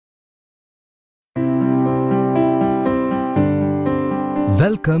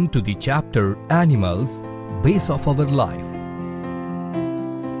Welcome to the chapter Animals, Base of Our Life.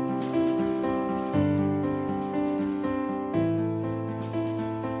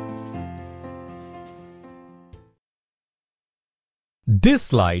 This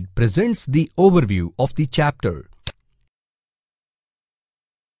slide presents the overview of the chapter.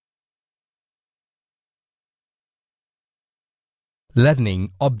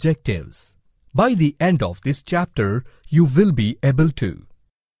 Learning objectives. By the end of this chapter, you will be able to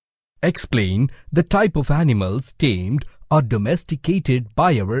explain the type of animals tamed or domesticated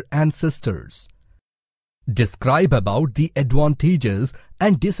by our ancestors. Describe about the advantages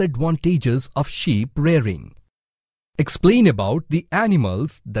and disadvantages of sheep rearing. Explain about the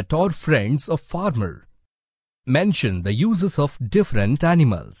animals that are friends of farmer. Mention the uses of different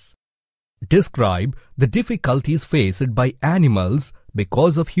animals. Describe the difficulties faced by animals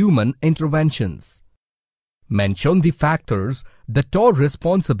because of human interventions. Mention the factors that are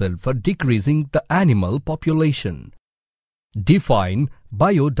responsible for decreasing the animal population. Define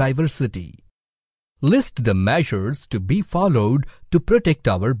biodiversity. List the measures to be followed to protect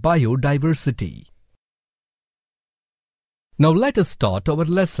our biodiversity. Now let us start our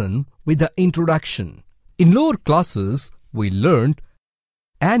lesson with the introduction. In lower classes, we learned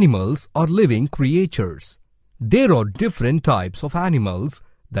animals are living creatures. There are different types of animals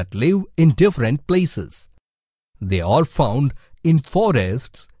that live in different places. They are found in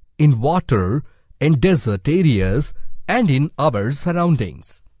forests, in water, in desert areas, and in our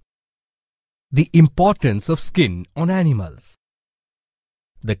surroundings. The importance of skin on animals.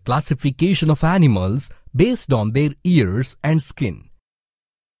 The classification of animals based on their ears and skin.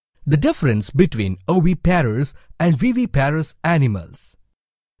 The difference between oviparous and viviparous animals.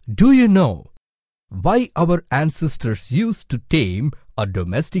 Do you know why our ancestors used to tame or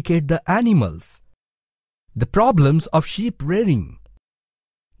domesticate the animals? The problems of sheep rearing.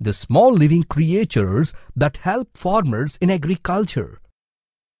 The small living creatures that help farmers in agriculture.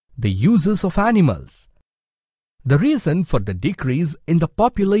 The uses of animals. The reason for the decrease in the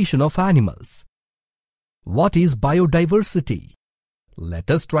population of animals. What is biodiversity?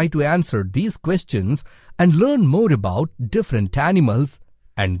 Let us try to answer these questions and learn more about different animals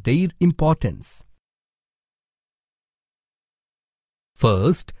and their importance.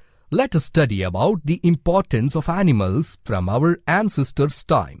 First, let us study about the importance of animals from our ancestors'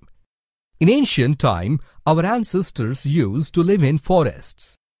 time. In ancient time, our ancestors used to live in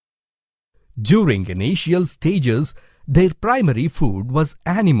forests. During initial stages, their primary food was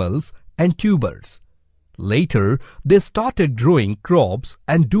animals and tubers. Later, they started growing crops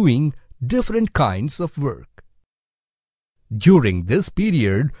and doing different kinds of work. During this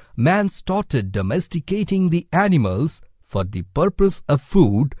period, man started domesticating the animals for the purpose of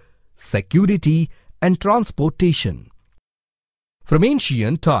food, security, and transportation. From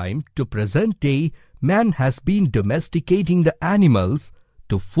ancient time to present day, man has been domesticating the animals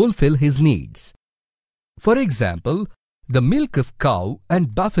to fulfill his needs. For example, the milk of cow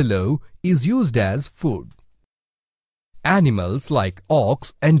and buffalo is used as food. Animals like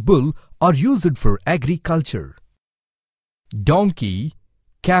ox and bull are used for agriculture. Donkey,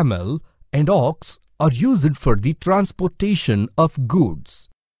 camel, and ox are used for the transportation of goods.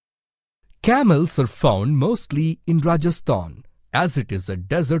 Camels are found mostly in Rajasthan. As it is a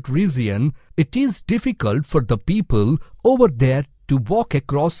desert region, it is difficult for the people over there to walk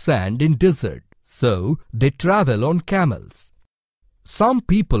across sand in desert, so they travel on camels. Some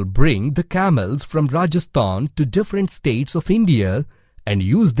people bring the camels from Rajasthan to different states of India and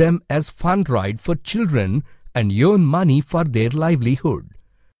use them as fun ride for children and earn money for their livelihood.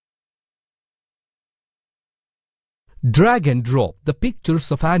 Drag and drop the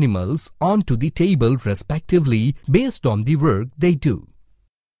pictures of animals onto the table respectively based on the work they do.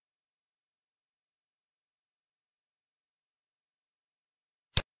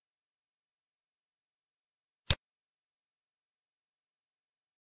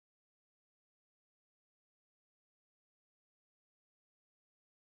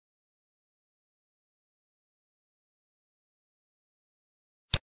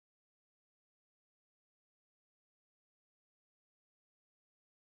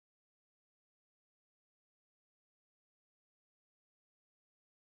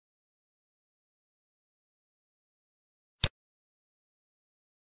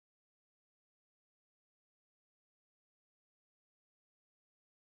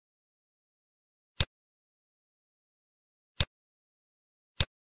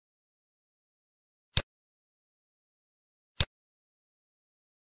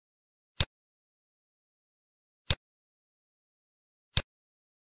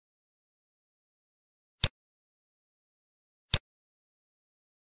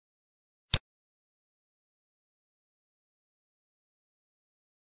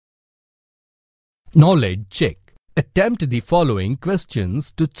 Knowledge check. Attempt the following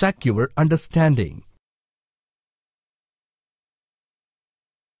questions to check your understanding.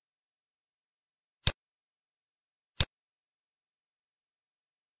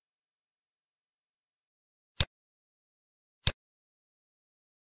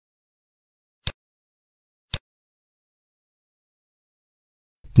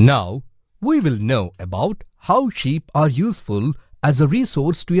 Now, we will know about how sheep are useful as a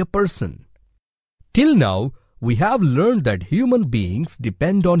resource to a person. Till now, we have learned that human beings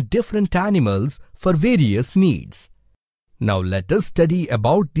depend on different animals for various needs. Now let us study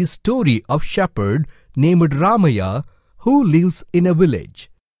about the story of shepherd named Ramaya who lives in a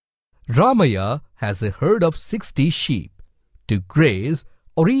village. Ramaya has a herd of 60 sheep. To graze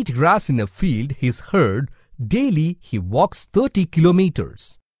or eat grass in a field his herd, daily he walks 30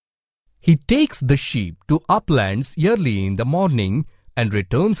 kilometers. He takes the sheep to uplands early in the morning and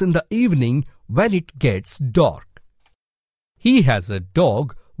returns in the evening when it gets dark. He has a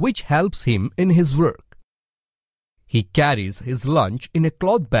dog which helps him in his work. He carries his lunch in a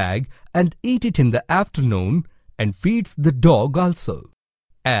cloth bag and eats it in the afternoon and feeds the dog also.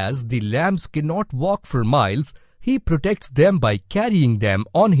 As the lambs cannot walk for miles, he protects them by carrying them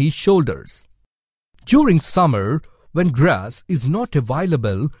on his shoulders. During summer, when grass is not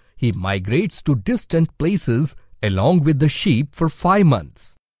available, he migrates to distant places along with the sheep for 5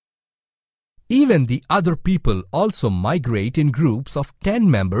 months. Even the other people also migrate in groups of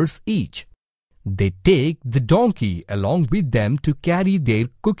 10 members each. They take the donkey along with them to carry their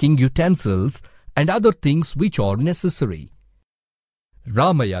cooking utensils and other things which are necessary.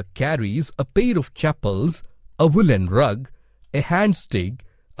 Ramaya carries a pair of chappals, a woolen rug, a hand stick,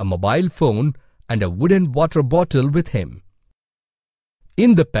 a mobile phone, and a wooden water bottle with him.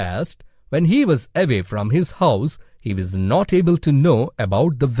 In the past, when he was away from his house, he was not able to know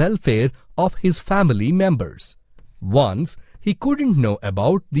about the welfare of his family members. Once, he couldn't know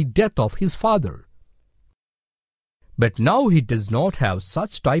about the death of his father. But now he does not have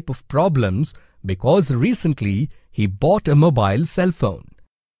such type of problems because recently he bought a mobile cell phone.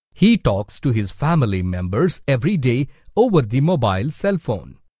 He talks to his family members every day over the mobile cell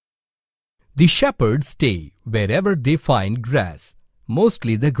phone. The shepherds stay wherever they find grass.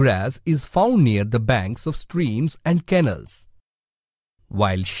 Mostly the grass is found near the banks of streams and canals.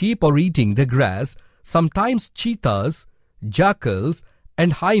 While sheep are eating the grass, sometimes cheetahs, jackals,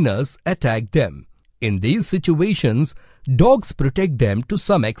 and hyenas attack them. In these situations, dogs protect them to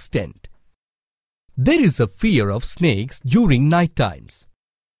some extent. There is a fear of snakes during night times.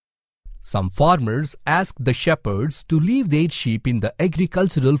 Some farmers ask the shepherds to leave their sheep in the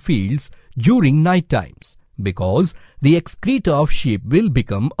agricultural fields during night times, because the excreta of sheep will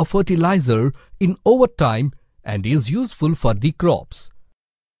become a fertilizer in overtime and is useful for the crops.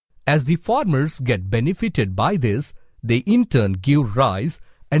 As the farmers get benefited by this, they in turn give rice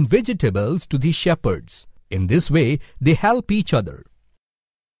and vegetables to the shepherds. In this way, they help each other.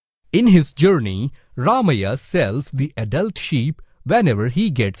 In his journey, Ramaya sells the adult sheep whenever he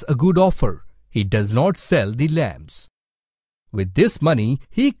gets a good offer. He does not sell the lambs. With this money,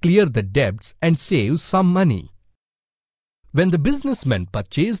 he clears the debts and saves some money. When the businessmen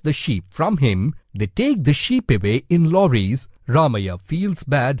purchase the sheep from him, they take the sheep away in lorries. Ramaya feels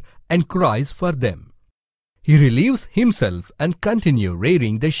bad and cries for them. He relieves himself and continues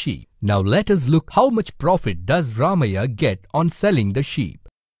rearing the sheep. Now let us look how much profit does Ramaya get on selling the sheep.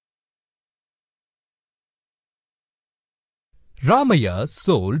 Ramaya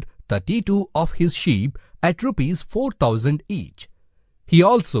sold 32 of his sheep at rupees 4,000 each. He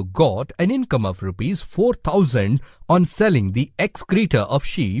also got an income of rupees 4,000 on selling the excreta of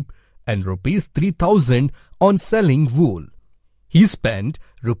sheep and rupees 3,000 on selling wool. He spent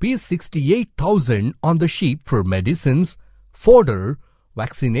rupees 68,000 on the sheep for medicines, fodder,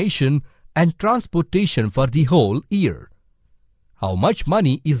 vaccination and transportation for the whole year. How much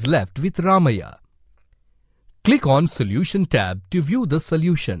money is left with Ramaya? Click on Solution tab to view the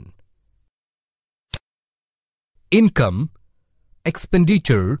solution. Income,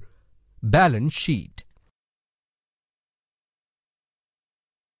 expenditure, balance sheet.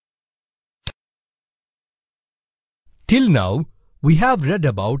 Till now, we have read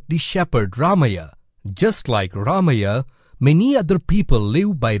about the shepherd Ramaya. Just like Ramaya, many other people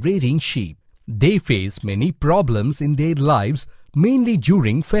live by rearing sheep. They face many problems in their lives, mainly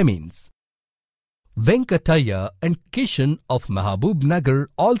during famines. Venkataya and Kishan of Mahabubnagar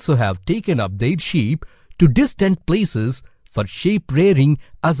also have taken up their sheep to distant places for sheep rearing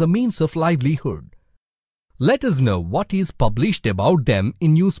as a means of livelihood. Let us know what is published about them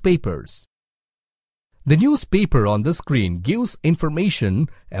in newspapers. The newspaper on the screen gives information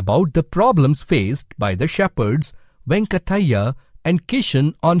about the problems faced by the shepherds Venkataya and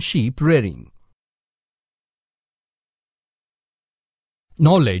Kishan on sheep rearing.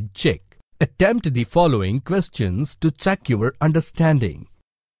 Knowledge check. Attempt the following questions to check your understanding.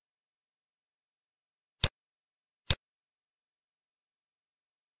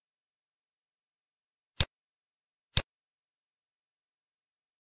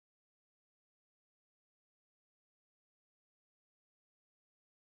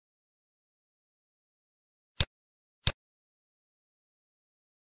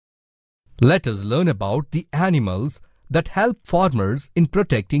 Let us learn about the animals that help farmers in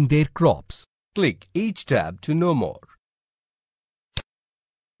protecting their crops. Click each tab to know more.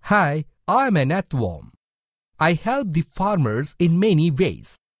 Hi, I am an earthworm. I help the farmers in many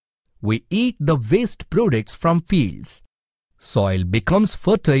ways. We eat the waste products from fields. Soil becomes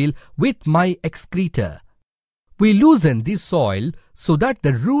fertile with my excreta. We loosen the soil so that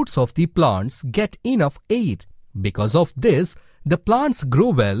the roots of the plants get enough air. Because of this, the plants grow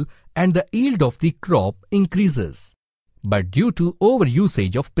well and the yield of the crop increases. But due to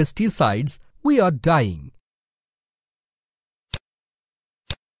overusage of pesticides, we are dying.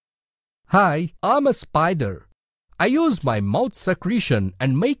 Hi, I'm a spider. I use my mouth secretion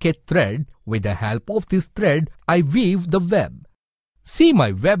and make a thread. With the help of this thread, I weave the web. See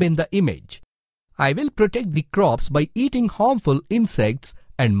my web in the image. I will protect the crops by eating harmful insects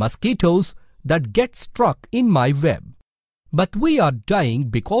and mosquitoes that get stuck in my web. But we are dying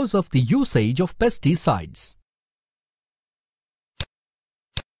because of the usage of pesticides.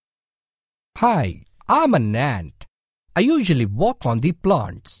 Hi, I'm an ant. I usually walk on the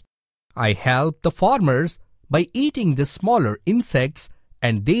plants. I help the farmers by eating the smaller insects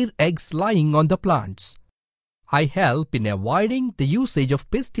and their eggs lying on the plants. I help in avoiding the usage of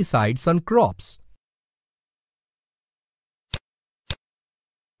pesticides on crops.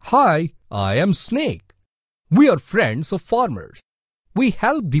 Hi, I am snake. We are friends of farmers. We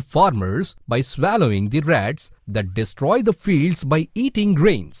help the farmers by swallowing the rats that destroy the fields by eating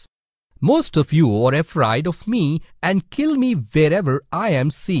grains. Most of you are afraid of me and kill me wherever I am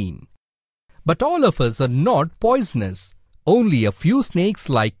seen. But all of us are not poisonous. Only a few snakes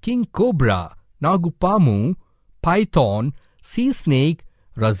like king cobra, nagupamu, python, sea snake,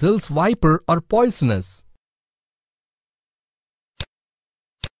 Russell's viper are poisonous.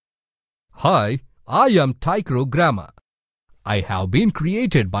 Hi, I am Tychrogramma. I have been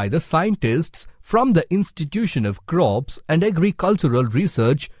created by the scientists from the Institution of Crops and Agricultural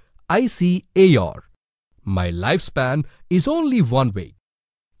Research, ICAR. My lifespan is only 1 week.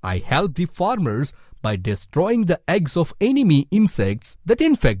 I help the farmers by destroying the eggs of enemy insects that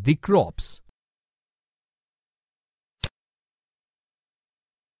infect the crops.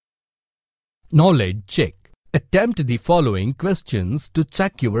 Knowledge check. Attempt the following questions to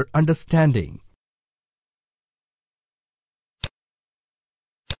check your understanding.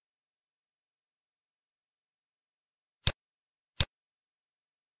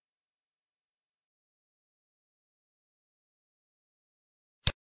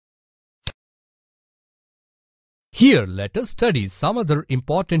 Here, let us study some other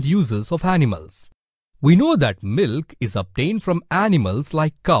important uses of animals. We know that milk is obtained from animals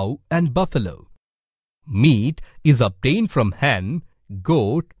like cow and buffalo. Meat is obtained from hen,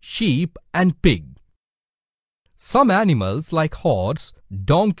 goat, sheep, and pig. Some animals like horse,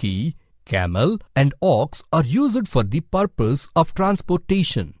 donkey, camel, and ox are used for the purpose of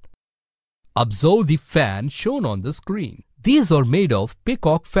transportation. Observe the fan shown on the screen. These are made of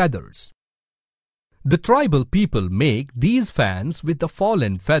peacock feathers. The tribal people make these fans with the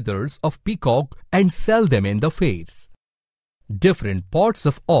fallen feathers of peacock and sell them in the fairs. Different parts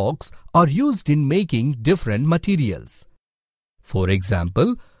of ox are used in making different materials. For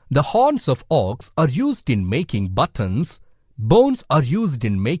example, the horns of ox are used in making buttons, bones are used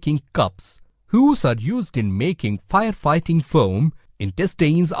in making cups, hooves are used in making firefighting foam,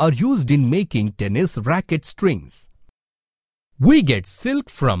 intestines are used in making tennis racket strings. We get silk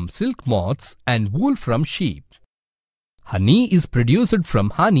from silk moths and wool from sheep. Honey is produced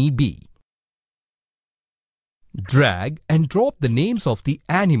from honey bee. Drag and drop the names of the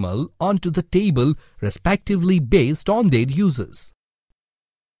animal onto the table respectively based on their uses.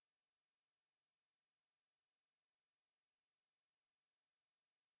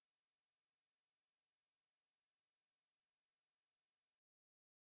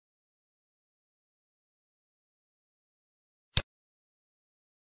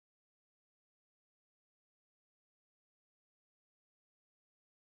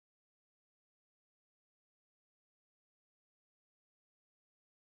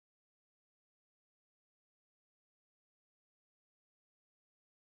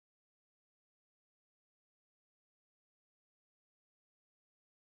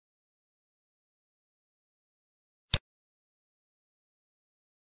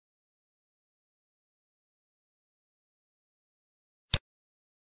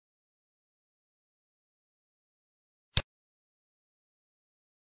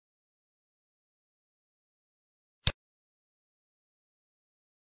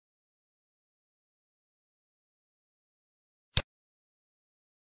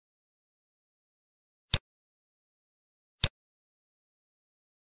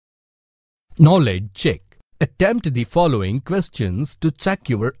 Knowledge check. Attempt the following questions to check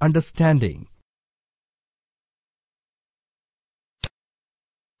your understanding.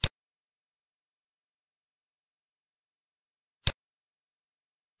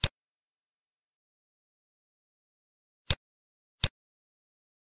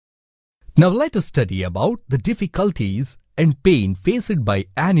 Now let us study about the difficulties and pain faced by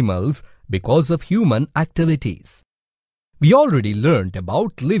animals because of human activities. We already learnt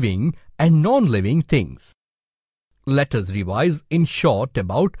about living and non-living things. Let us revise in short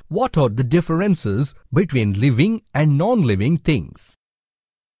about what are the differences between living and non-living things.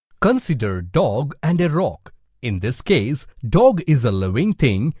 Consider dog and a rock. In this case, dog is a living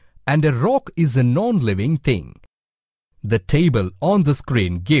thing and a rock is a non-living thing. The table on the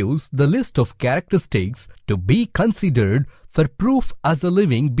screen gives the list of characteristics to be considered for proof as a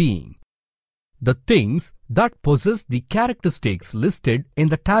living being. The things that possess the characteristics listed in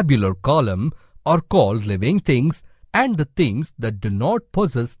the tabular column are called living things, and the things that do not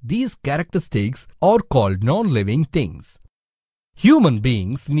possess these characteristics are called non-living things. Human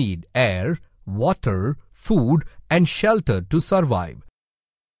beings need air, water, food, and shelter to survive.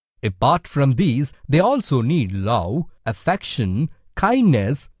 Apart from these, they also need love, affection,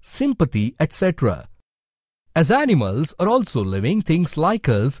 kindness, sympathy, etc. As animals are also living things like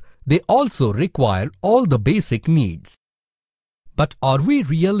us, they also require all the basic needs. But are we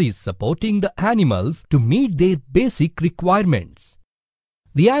really supporting the animals to meet their basic requirements?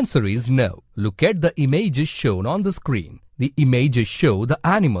 The answer is no. Look at the images shown on the screen. The images show the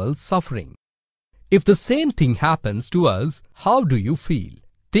animals suffering. If the same thing happens to us, how do you feel?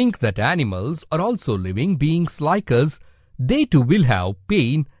 Think that animals are also living beings like us. They too will have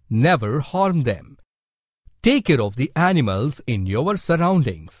pain, never harm them. Take care of the animals in your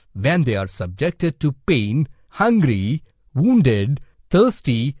surroundings when they are subjected to pain, hungry, wounded,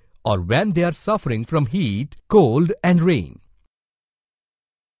 thirsty, or when they are suffering from heat, cold, and rain.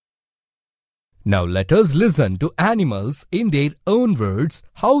 Now let us listen to animals in their own words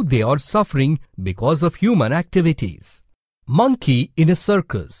how they are suffering because of human activities. Monkey in a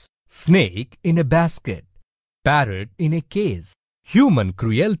circus, snake in a basket, parrot in a cage, human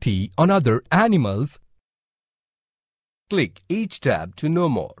cruelty on other animals. Click each tab to know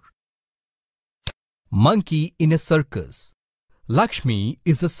more. Monkey in a circus. Lakshmi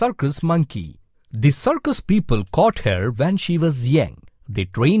is a circus monkey. The circus people caught her when she was young. They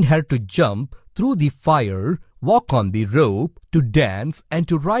trained her to jump through the fire, walk on the rope, to dance and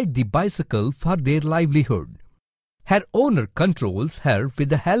to ride the bicycle for their livelihood. Her owner controls her with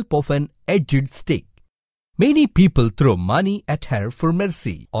the help of an edged stick. Many people throw money at her for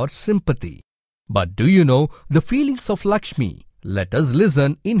mercy or sympathy. But do you know the feelings of Lakshmi? Let us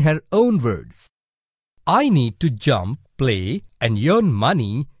listen in her own words. I need to jump, play, and earn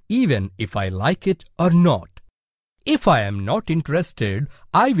money even if I like it or not. If I am not interested,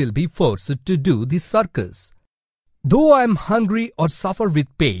 I will be forced to do the circus. Though I am hungry or suffer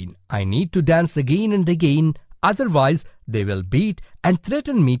with pain, I need to dance again and again. Otherwise, they will beat and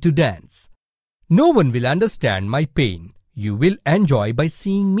threaten me to dance. No one will understand my pain. You will enjoy by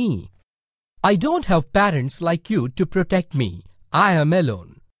seeing me. I don't have parents like you to protect me. I am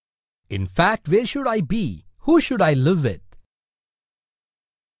alone. In fact, where should I be? Who should I live with?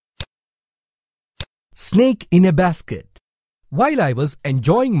 Snake in a basket. While I was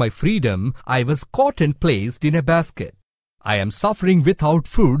enjoying my freedom, I was caught and placed in a basket. I am suffering without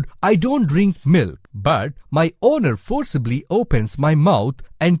food. I don't drink milk, but my owner forcibly opens my mouth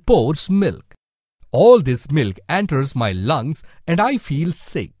and pours milk. All this milk enters my lungs and I feel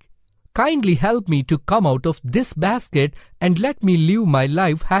sick. Kindly help me to come out of this basket and let me live my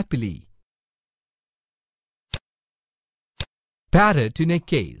life happily. Parrot in a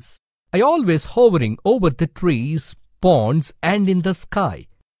cage. I always hovering over the trees, ponds, and in the sky.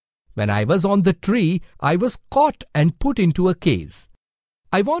 When I was on the tree, I was caught and put into a cage.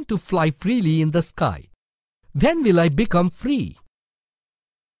 I want to fly freely in the sky. When will I become free?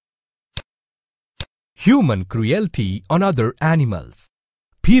 Human cruelty on other animals.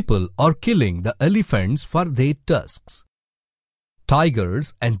 People are killing the elephants for their tusks.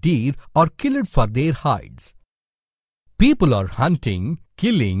 Tigers and deer are killed for their hides. People are hunting,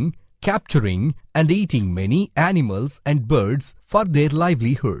 killing, capturing, and eating many animals and birds for their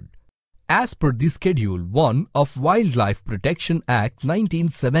livelihood. As per the Schedule 1 of Wildlife Protection Act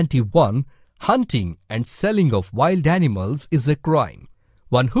 1971, hunting and selling of wild animals is a crime.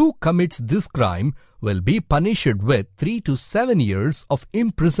 One who commits this crime will be punished with 3 to 7 years of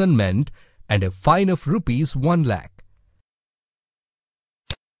imprisonment and a fine of rupees 1 lakh.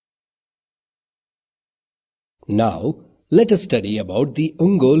 Now, let us study about the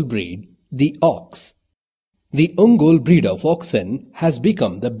Ongol breed The ox. The Ongole breed of oxen has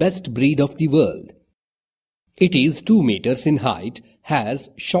become the best breed of the world. It is 2 meters in height, has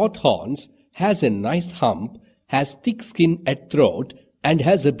short horns, has a nice hump, has thick skin at throat, and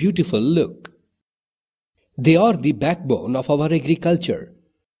has a beautiful look. They are the backbone of our agriculture.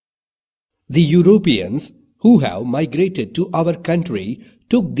 The Europeans who have migrated to our country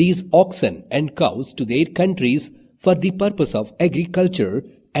took these oxen and cows to their countries for the purpose of agriculture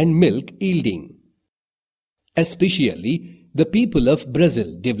and milk yielding. Especially, the people of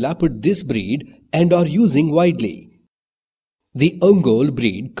Brazil developed this breed and are using widely. The Ongole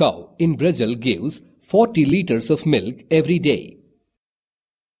breed cow in Brazil gives 40 liters of milk every day.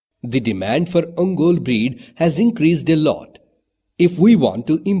 The demand for Ongole breed has increased a lot. If we want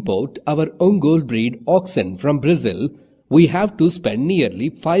to import our Ongole breed oxen from Brazil, we have to spend nearly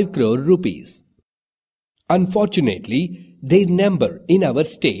 5 crore rupees. Unfortunately, their number in our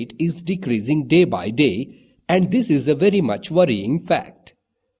state is decreasing day by day, and this is a very much worrying fact.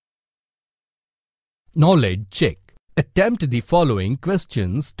 Knowledge check. Attempt the following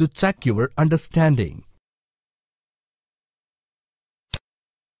questions to check your understanding.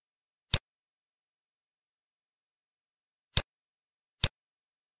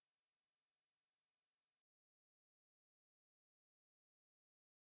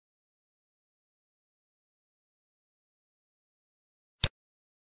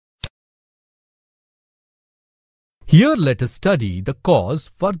 Here let us study the cause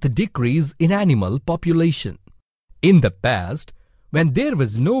for the decrease in animal population. In the past, when there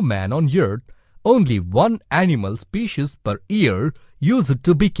was no man on earth, only one animal species per year used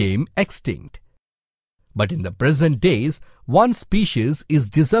to become extinct. But in the present days, one species is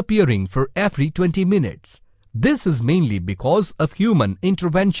disappearing for every 20 minutes. This is mainly because of human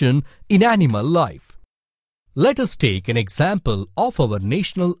intervention in animal life. Let us take an example of our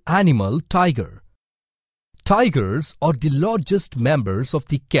national animal tiger. Tigers are the largest members of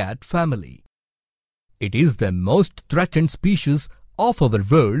the cat family. It is the most threatened species of our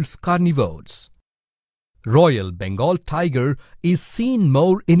world's carnivores. Royal Bengal tiger is seen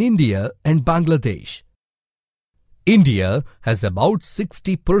more in India and Bangladesh. India has about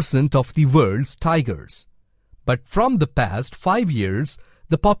 60% of the world's tigers. But from the past 5 years,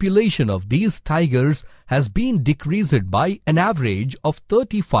 the population of these tigers has been decreased by an average of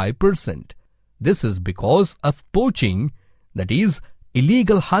 35%. This is because of poaching, that is,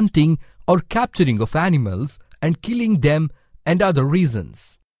 illegal hunting or capturing of animals and killing them, and other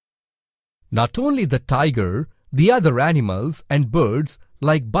reasons. Not only the tiger, the other animals and birds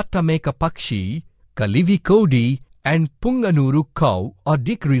like Battameka Pakshi, Kalivi Kodi and Punganuru cow are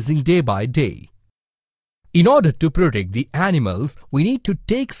decreasing day by day. In order to protect the animals, we need to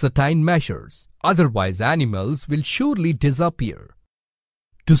take certain measures, otherwise animals will surely disappear.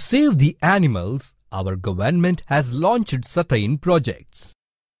 To save the animals, our government has launched certain projects.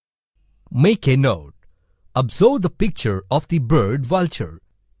 Make a note. Observe the picture of the bird vulture.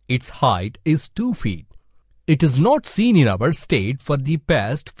 Its height is 2 feet. It is not seen in our state for the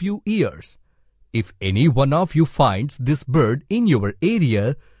past few years. If any one of you finds this bird in your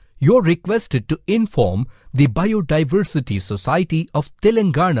area, you are requested to inform the Biodiversity Society of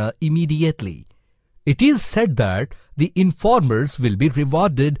Telangana immediately. It is said that the informers will be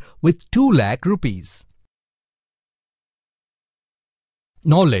rewarded with 2 lakh rupees.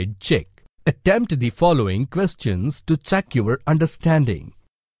 Knowledge check. Attempt the following questions to check your understanding.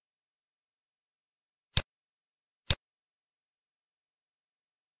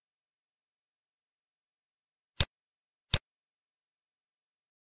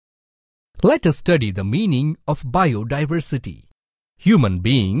 Let us study the meaning of biodiversity. Human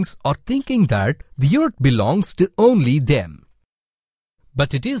beings are thinking that the earth belongs to only them.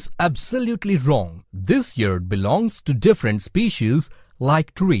 But it is absolutely wrong. This earth belongs to different species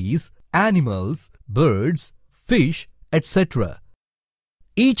like trees, animals, birds, fish, etc.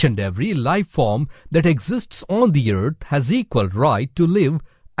 Each and every life form that exists on the earth has equal right to live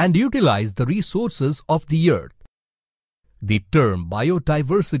and utilize the resources of the earth. The term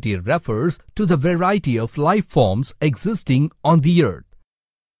biodiversity refers to the variety of life forms existing on the earth.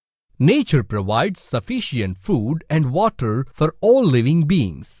 Nature provides sufficient food and water for all living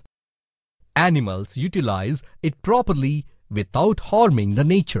beings. Animals utilize it properly without harming the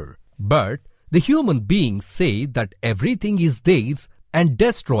nature. But the human beings say that everything is theirs and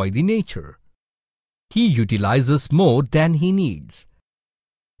destroy the nature. He utilizes more than he needs.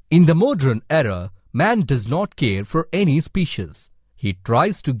 In the modern era, man does not care for any species. He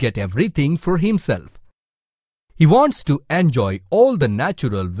tries to get everything for himself. He wants to enjoy all the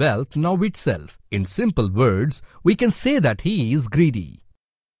natural wealth now itself. In simple words, we can say that he is greedy.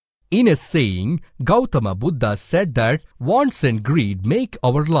 In a saying, Gautama Buddha said that wants and greed make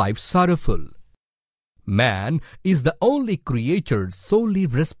our life sorrowful. Man is the only creature solely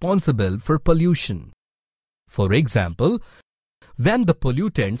responsible for pollution. For example, when the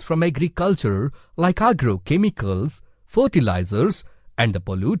pollutants from agriculture like agrochemicals, fertilizers, and the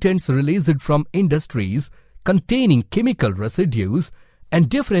pollutants released from industries containing chemical residues and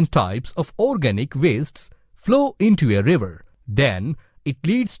different types of organic wastes flow into a river, then it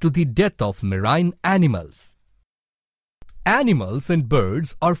leads to the death of marine animals. Animals and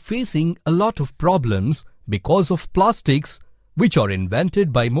birds are facing a lot of problems because of plastics which are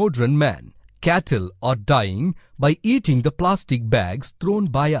invented by modern man. Cattle are dying by eating the plastic bags thrown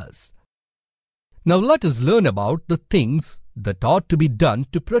by us. Now let us learn about the things that ought to be done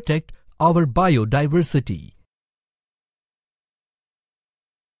to protect our biodiversity.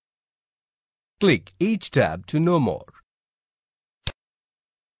 Click each tab to know more.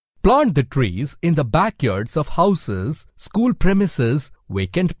 Plant the trees in the backyards of houses, school premises,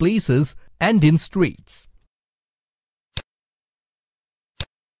 vacant places, and in streets.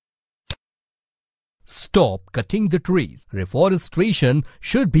 Stop cutting the trees. Reforestation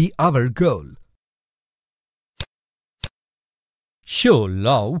should be our goal. Show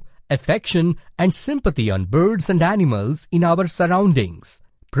love, affection, and sympathy on birds and animals in our surroundings.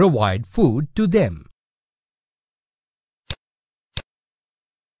 Provide food to them.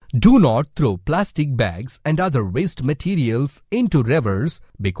 Do not throw plastic bags and other waste materials into rivers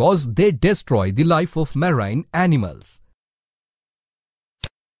because they destroy the life of marine animals.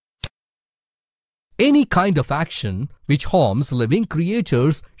 Any kind of action which harms living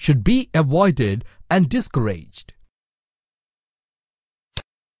creatures should be avoided and discouraged.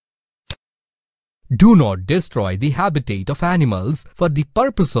 Do not destroy the habitat of animals for the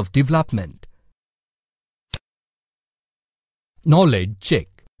purpose of development. Knowledge check.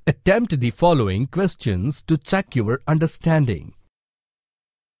 Attempt the following questions to check your understanding.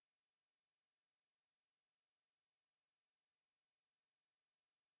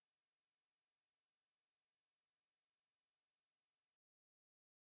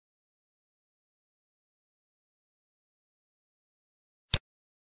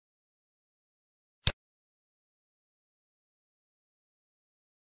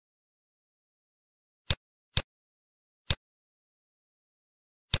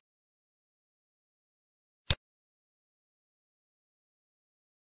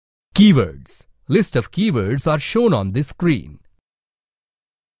 Keywords. List of keywords are shown on this screen.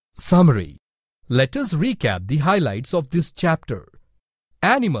 Summary. Let us recap the highlights of this chapter.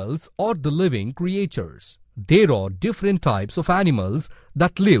 Animals are the living creatures. There are different types of animals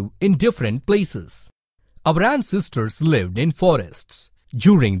that live in different places. Our ancestors lived in forests.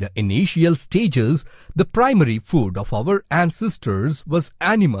 During the initial stages, the primary food of our ancestors was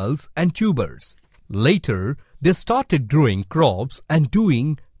animals and tubers. Later, they started growing crops and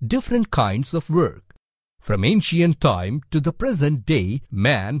doing different kinds of work. From ancient time to the present day,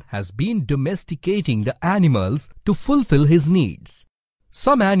 man has been domesticating the animals to fulfill his needs.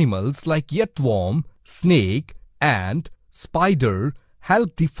 Some animals like earthworm, snake, ant, spider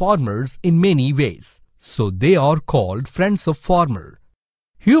help the farmers in many ways, so they are called friends of farmer.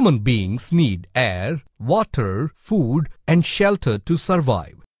 Human beings need air, water, food, and shelter to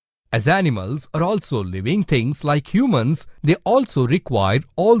survive. As animals are also living things like humans, they also require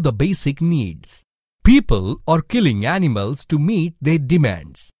all the basic needs. People are killing animals to meet their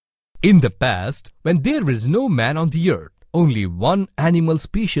demands. In the past, when there was no man on the earth, only one animal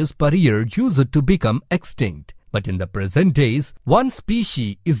species per year used to become extinct. But in the present days, one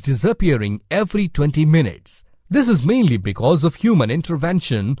species is disappearing every 20 minutes. This is mainly because of human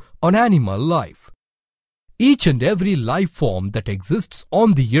intervention on animal life. Each and every life form that exists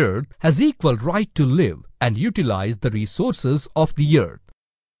on the earth has equal right to live and utilize the resources of the earth.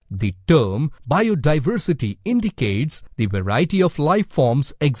 The term biodiversity indicates the variety of life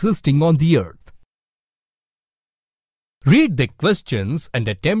forms existing on the earth. Read the questions and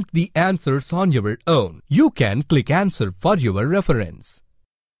attempt the answers on your own. You can click answer for your reference.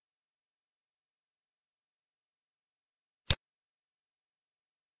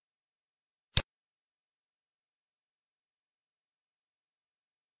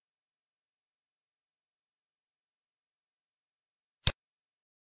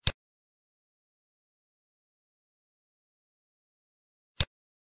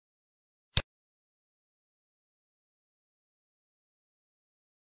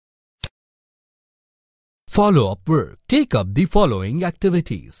 Follow-up work. Take up the following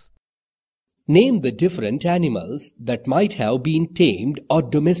activities. Name the different animals that might have been tamed or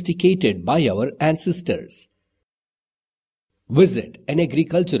domesticated by our ancestors. Visit an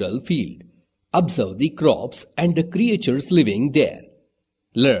agricultural field. Observe the crops and the creatures living there.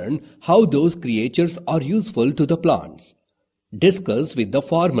 Learn how those creatures are useful to the plants. Discuss with the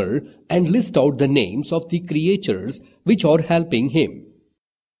farmer and list out the names of the creatures which are helping him.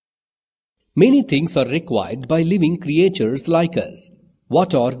 Many things are required by living creatures like us.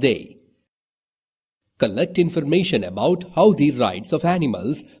 What are they? Collect information about how the rights of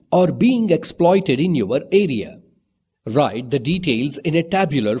animals are being exploited in your area. Write the details in a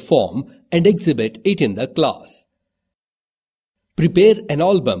tabular form and exhibit it in the class. Prepare an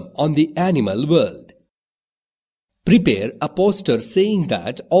album on the animal world. Prepare a poster saying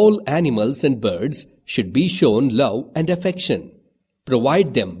that all animals and birds should be shown love and affection.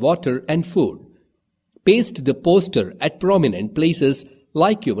 Provide them water and food. Paste the poster at prominent places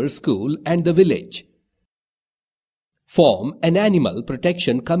like your school and the village. Form an animal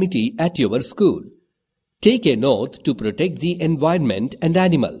protection committee at your school. Take an oath to protect the environment and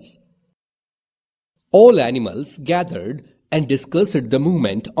animals. All animals gathered and discussed the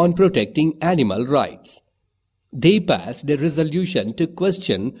movement on protecting animal rights. They passed a resolution to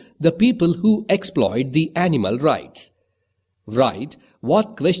question the people who exploit the animal rights. Write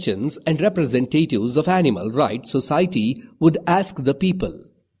what questions and representatives of Animal Rights Society would ask the people.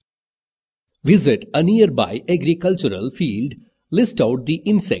 Visit a nearby agricultural field. List out the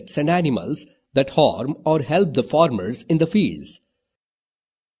insects and animals that harm or help the farmers in the fields.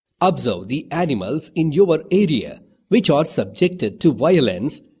 Observe the animals in your area which are subjected to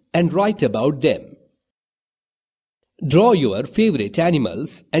violence and write about them. Draw your favorite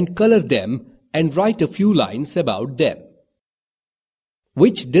animals and color them and write a few lines about them.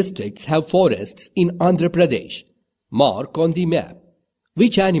 Which districts have forests in Andhra Pradesh? Mark on the map.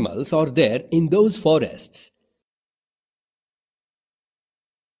 Which animals are there in those forests?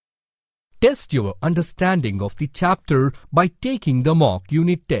 Test your understanding of the chapter by taking the mock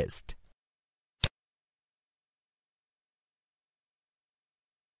unit test.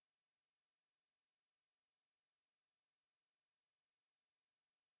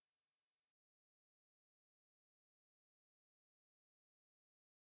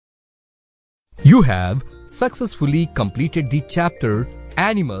 You have successfully completed the chapter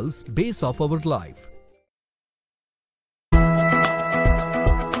Animals Base of Our Life.